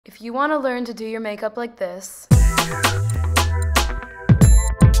If you want to learn to do your makeup like this,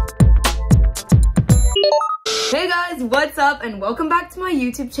 hey guys, what's up and welcome back to my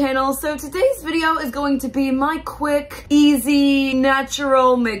YouTube channel. So today's video is going to be my quick, easy,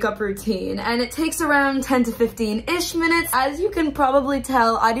 natural makeup routine, and it takes around 10 to 15-ish minutes. As you can probably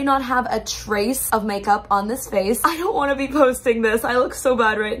tell, I do not have a trace of makeup on this face. I don't want to be posting this. I look so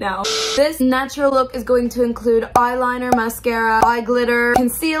bad right now. This natural look is going to include eyeliner, mascara, eye glitter,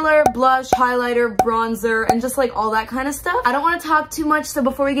 concealer, blush, highlighter, bronzer, and just like all that kind of stuff. I don't want to talk too much, so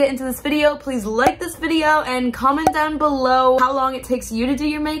before we get into this video, please like this video and comment down below how long it takes you to do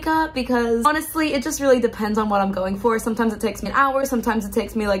your makeup, because honestly, it just really depends on what I'm going for. Sometimes it takes me an hour, sometimes it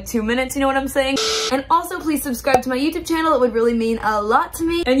takes me like 2 minutes, you know what I'm saying? And also, please subscribe to my YouTube channel. It would really mean a lot to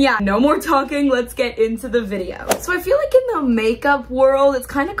me. And yeah, no more talking, let's get into the video. So I feel like in the makeup world, it's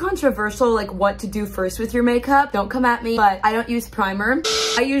kind of controversial, like what to do first with your makeup. Don't come at me, but I don't use primer.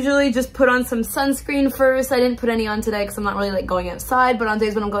 I usually just put on some sunscreen first. I didn't put any on today because I'm not really like going outside, but on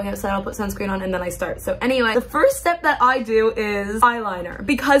days when I'm going outside, I'll put sunscreen on and then I start. So anyway, the first step that I do is eyeliner,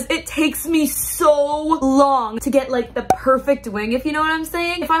 because it takes me so long to get like the perfect wing, if you know what I'm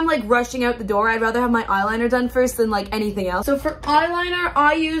saying. If I'm like rushing out the door, I'd rather have my eyeliner done first than like anything else. So for eyeliner,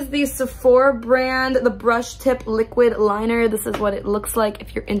 I use the Sephora brand, the brush tip liquid liner. This is what it looks like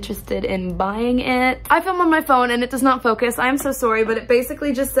if you're interested in buying it. I film on my phone and it does not focus. I'm so sorry, but it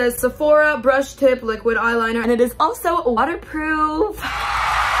basically just says Sephora brush tip liquid eyeliner, and it is also waterproof.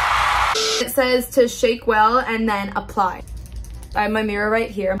 It says to shake well and then apply. I have my mirror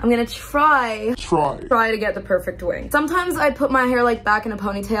right here. I'm gonna try to get the perfect wing. Sometimes I put my hair like back in a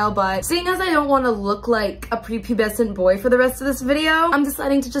ponytail, but seeing as I don't want to look like a prepubescent boy for the rest of this video, I'm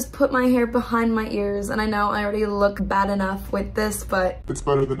deciding to just put my hair behind my ears. And I know I already look bad enough with this, but it's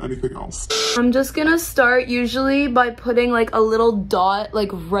better than anything else. I'm just gonna start usually by putting like a little dot like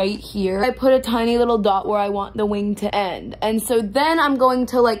right here. I put a tiny little dot where I want the wing to end. And so then I'm going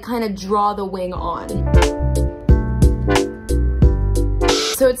to like kind of draw the wing on.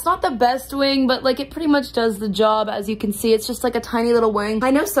 So it's not the best wing, but like it pretty much does the job. As you can see, it's just like a tiny little wing. I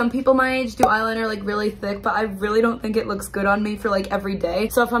know some people my age do eyeliner like really thick, but I really don't think it looks good on me for like every day.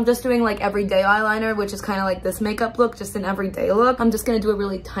 So if I'm just doing like everyday eyeliner, which is kind of like this makeup look, just an everyday look, I'm just gonna do a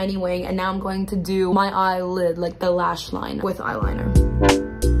really tiny wing. And now I'm going to do my eyelid, like the lash line with eyeliner.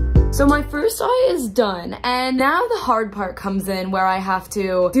 So my first eye is done, and now the hard part comes in where I have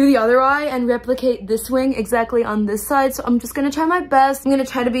to do the other eye and replicate this wing exactly on this side. So I'm just gonna try my best. I'm gonna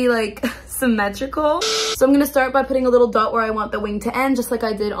try to be like symmetrical. So I'm gonna start by putting a little dot where I want the wing to end, just like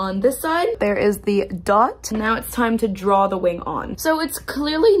I did on this side. There is the dot. Now it's time to draw the wing on. So it's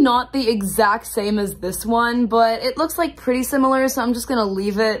clearly not the exact same as this one, but it looks like pretty similar. So I'm just gonna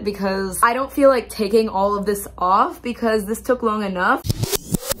leave it because I don't feel like taking all of this off because this took long enough.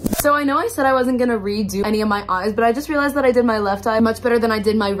 So I know I said I wasn't gonna redo any of my eyes, but I just realized that I did my left eye much better than I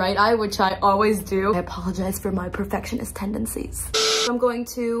did my right eye, which I always do. I apologize for my perfectionist tendencies. So I'm going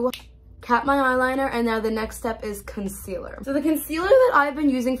to cap my eyeliner, and now the next step is concealer. So the concealer that I've been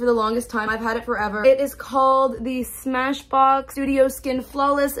using for the longest time, I've had it forever. It is called the Smashbox Studio Skin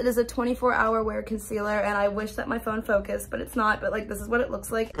Flawless. It is a 24-hour wear concealer, and I wish that my phone focused, but it's not. But like, this is what it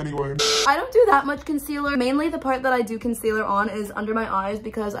looks like. Anyway, I don't do that much concealer. Mainly the part that I do concealer on is under my eyes,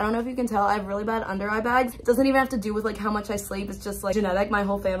 because I don't know if you can tell, I have really bad under eye bags. It doesn't even have to do with like how much I sleep. It's just like genetic. My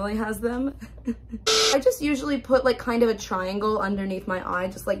whole family has them. I just usually put like kind of a triangle underneath my eye,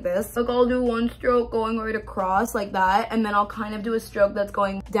 just like this. Like, I'll do one stroke going right across like that, and then I'll kind of do a stroke that's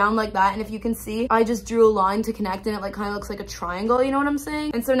going down like that. And if you can see, I just drew a line to connect, and it like kind of looks like a triangle, you know what I'm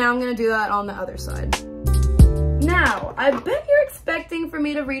saying? And so now I'm gonna do that on the other side. Now, I bet you're expecting for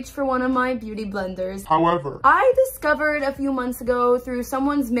me to reach for one of my beauty blenders. However, I discovered a few months ago through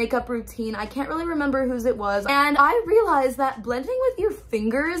someone's makeup routine, I can't really remember whose it was, and I realized that blending with your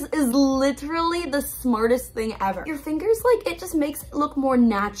fingers is literally the smartest thing ever. Your fingers, like, it just makes it look more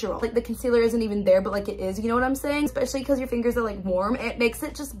natural. Like, the concealer isn't even there, but like it is, you know what I'm saying? Especially because your fingers are like warm, it makes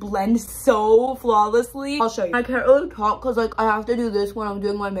it just blend so flawlessly. I'll show you. I can't really talk because like I have to do this when I'm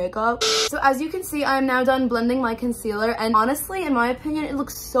doing my makeup. So as you can see, I'm now done blending my concealer, and honestly, in my opinion, it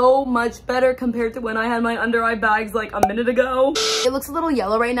looks so much better compared to when I had my under eye bags like a minute ago. It looks a little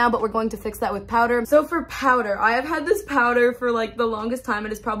yellow right now, but we're going to fix that with powder. So for powder, I have had this powder for like the longest time.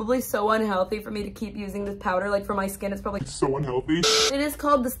 It is probably so unhealthy for me to keep using this powder. Like for my skin, it's probably so unhealthy. It is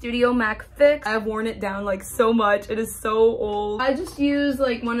called the Studio Mac Fix. I've worn it down like so much. It is so old. I just use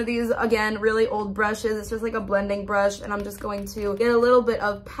like one of these, again, really old brushes. It's just like a blending brush, and I'm just going to get a little bit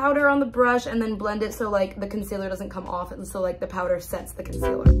of powder on the brush and then blend it so like the concealer doesn't come off, and so like the powder sets the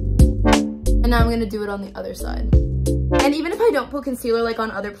concealer. And now I'm gonna do it on the other side. And even if I don't put concealer like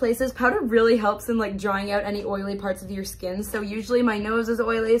on other places, powder really helps in like drying out any oily parts of your skin. So usually my nose is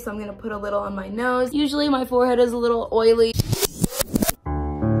oily, so I'm gonna put a little on my nose. Usually my forehead is a little oily.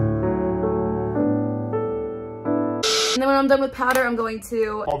 And then when I'm done with powder, I'm going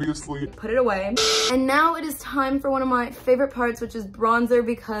to obviously put it away. And now it is time for one of my favorite parts, which is bronzer,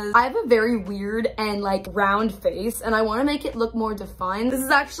 because I have a very weird and like round face and I want to make it look more defined. This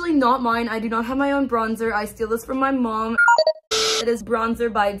is actually not mine. I do not have my own bronzer. I steal this from my mom. It is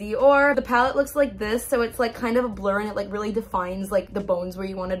bronzer by Dior. The palette looks like this, so it's like kind of a blur and it like really defines like the bones where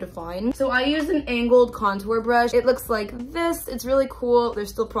you want to define. So I use an angled contour brush. It looks like this. It's really cool. There's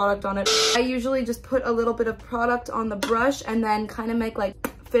still product on it. I usually just put a little bit of product on the brush and then kind of make like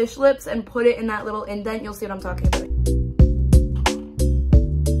fish lips and put it in that little indent. You'll see what I'm talking about.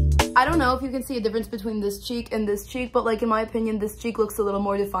 I don't know if you can see a difference between this cheek and this cheek, but like in my opinion, this cheek looks a little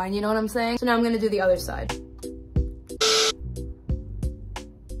more defined. You know what I'm saying? So now I'm going to do the other side.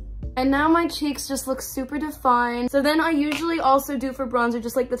 And now my cheeks just look super defined. So then I usually also do for bronzer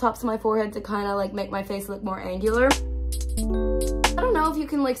just like the tops of my forehead to kind of like make my face look more angular. I don't know if you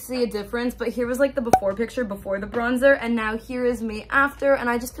can like see a difference, but here was like the before picture before the bronzer, and now here is me after, and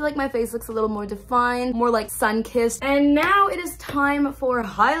I just feel like my face looks a little more defined, more like sun-kissed. And now it is time for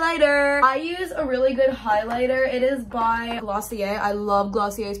highlighter. I use a really good highlighter. It is by Glossier. I love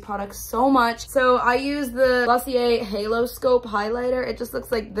Glossier's products so much. So I use the Glossier Halo Scope highlighter. It just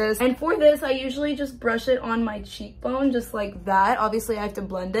looks like this. And for this, I usually just brush it on my cheekbone, just like that. Obviously, I have to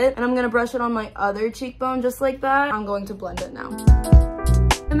blend it. And I'm gonna brush it on my other cheekbone, just like that. I'm going to blend it now.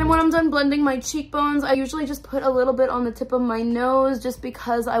 And then when I'm done blending my cheekbones, I usually just put a little bit on the tip of my nose just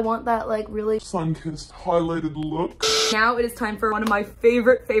because I want that like really sun-kissed highlighted look. Now it is time for one of my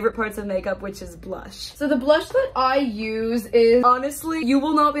favorite parts of makeup, which is blush. So the blush that I use is, honestly, you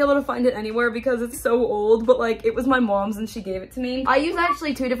will not be able to find it anywhere because it's so old, but like it was my mom's and she gave it to me. I use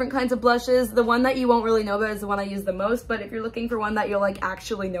actually two different kinds of blushes. The one that you won't really know about is the one I use the most, but if you're looking for one that you'll like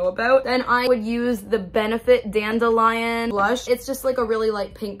actually know about, then I would use the Benefit Dandelion blush. It's just like a really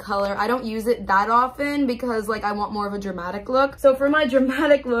light pink color. I don't use it that often because like I want more of a dramatic look. So for my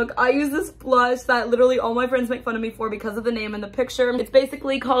dramatic look, I use this blush that literally all my friends make fun of me for because of the name in the picture. It's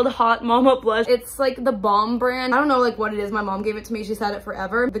basically called Hot Mama Blush. It's like the Balm brand. I don't know like what it is. My mom gave it to me. She's had it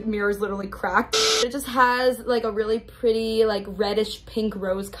forever. The mirror is literally cracked. It just has like a really pretty like reddish pink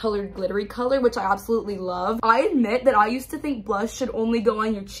rose colored glittery color, which I absolutely love. I admit that I used to think blush should only go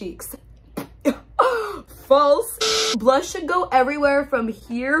on your cheeks. False. Blush should go everywhere from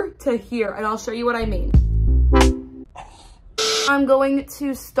here to here, and I'll show you what I mean. I'm going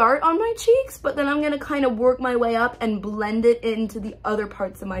to start on my cheeks, but then I'm going to kind of work my way up and blend it into the other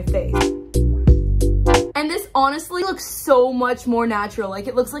parts of my face. And this honestly looks so much more natural. Like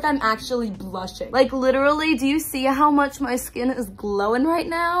it looks like I'm actually blushing. Like literally, do you see how much my skin is glowing right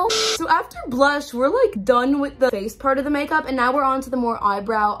now? So after blush, we're like done with the face part of the makeup, and now we're on to the more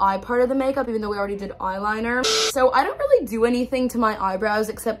eyebrow eye part of the makeup, even though we already did eyeliner. So I don't really do anything to my eyebrows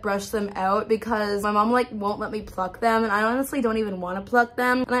except brush them out because my mom like won't let me pluck them, and I honestly don't even want to pluck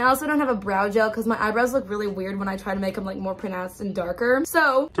them. And I also don't have a brow gel because my eyebrows look really weird when I try to make them like more pronounced and darker.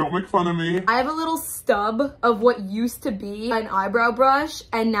 So don't make fun of me. I have a little stub of what used to be an eyebrow brush,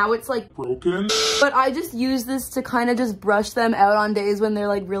 and now it's like broken, but I just use this to kind of just brush them out on days when they're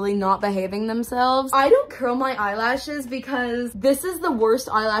like really not behaving themselves. I don't curl my eyelashes because this is the worst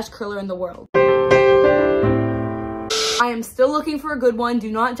eyelash curler in the world. I am still looking for a good one. Do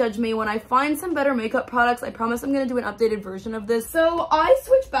not judge me. When I find some better makeup products, I promise I'm gonna do an updated version of this. So I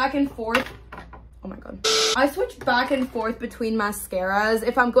switch back and forth. Oh my god. I switch back and forth between mascaras.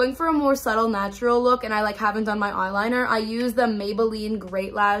 If I'm going for a more subtle natural look and I like haven't done my eyeliner, I use the Maybelline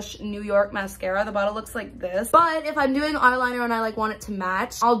Great Lash New York mascara. The bottle looks like this. But if I'm doing eyeliner and I like want it to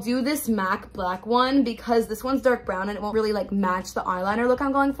match, I'll do this MAC black one because this one's dark brown and it won't really like match the eyeliner look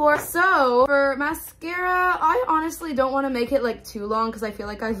I'm going for. So for mascara, I honestly don't want to make it like too long because I feel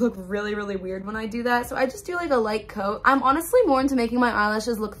like I look really weird when I do that. So I just do like a light coat. I'm honestly more into making my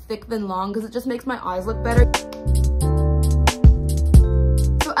eyelashes look thick than long because it just makes my eyes look better.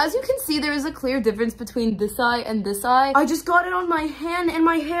 So as you can see, there is a clear difference between this eye and this eye. I just got it on my hand and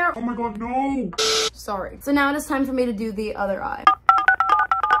my hair. Oh my god, no. Sorry. So now it is time for me to do the other eye.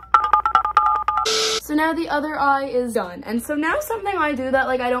 So now the other eye is done. And so now something I do that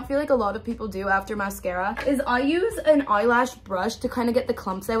like I don't feel like a lot of people do after mascara is I use an eyelash brush to kind of get the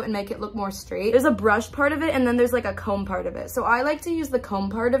clumps out and make it look more straight. There's a brush part of it and then there's like a comb part of it. So I like to use the comb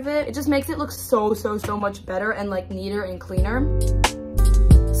part of it. It just makes it look so much better and like neater and cleaner.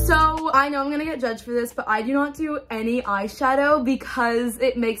 So I know I'm gonna get judged for this, but I do not do any eyeshadow because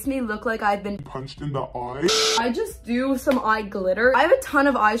it makes me look like I've been punched in the eye. I just do some eye glitter. I have a ton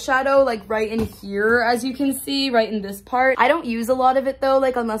of eyeshadow like right in here, as you can see, right in this part. I don't use a lot of it though,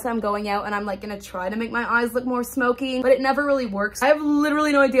 like unless I'm going out and I'm like gonna try to make my eyes look more smoky, but it never really works. I have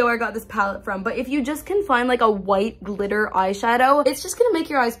literally no idea where I got this palette from, but if you just can find like a white glitter eyeshadow, it's just gonna make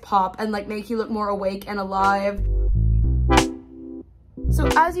your eyes pop and like make you look more awake and alive. So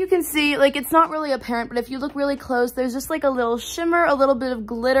as you can see, like it's not really apparent, but if you look really close, there's just like a little shimmer, a little bit of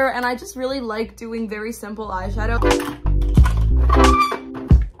glitter, and I just really like doing very simple eyeshadow.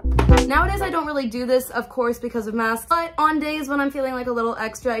 Nowadays, I don't really do this, of course, because of masks, but on days when I'm feeling like a little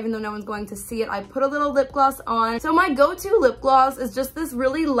extra, even though no one's going to see it, I put a little lip gloss on. So my go-to lip gloss is just this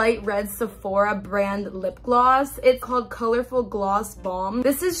really light red Sephora brand lip gloss. It's called Colorful Gloss Balm.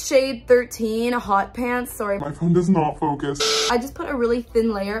 This is shade 13, Hot Pants. Sorry. My phone does not focus. I just put a really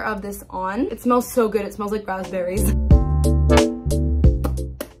thin layer of this on. It smells so good. It smells like raspberries.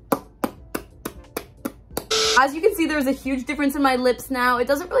 As you can see, there's a huge difference in my lips now. It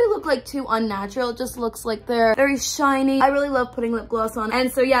doesn't really look like too unnatural. It just looks like they're very shiny. I really love putting lip gloss on.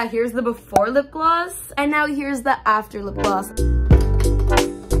 And so yeah, here's the before lip gloss. And now here's the after lip gloss.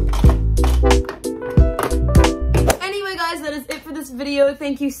 That is it for this video.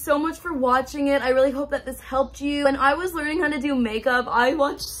 Thank you so much for watching it. I really hope that this helped you. When I was learning how to do makeup, I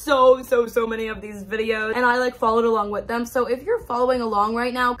watched so many of these videos and I like followed along with them. So if you're following along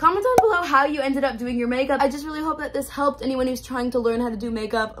right now, comment down below how you ended up doing your makeup. I just really hope that this helped anyone who's trying to learn how to do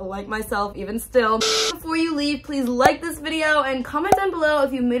makeup like myself, even still. Before you leave, please like this video and comment down below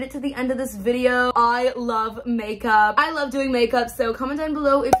if you made it to the end of this video. I love makeup. I love doing makeup, so comment down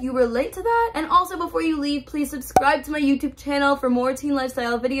below if you relate to that. And also before you leave, please subscribe to my YouTube channel for more teen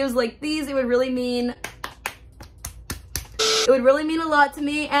lifestyle videos like these. It would really mean a lot to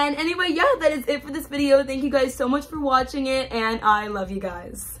me. And anyway, yeah, that is it for this video. Thank you guys so much for watching it, and I love you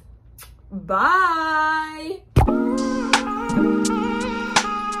guys. Bye.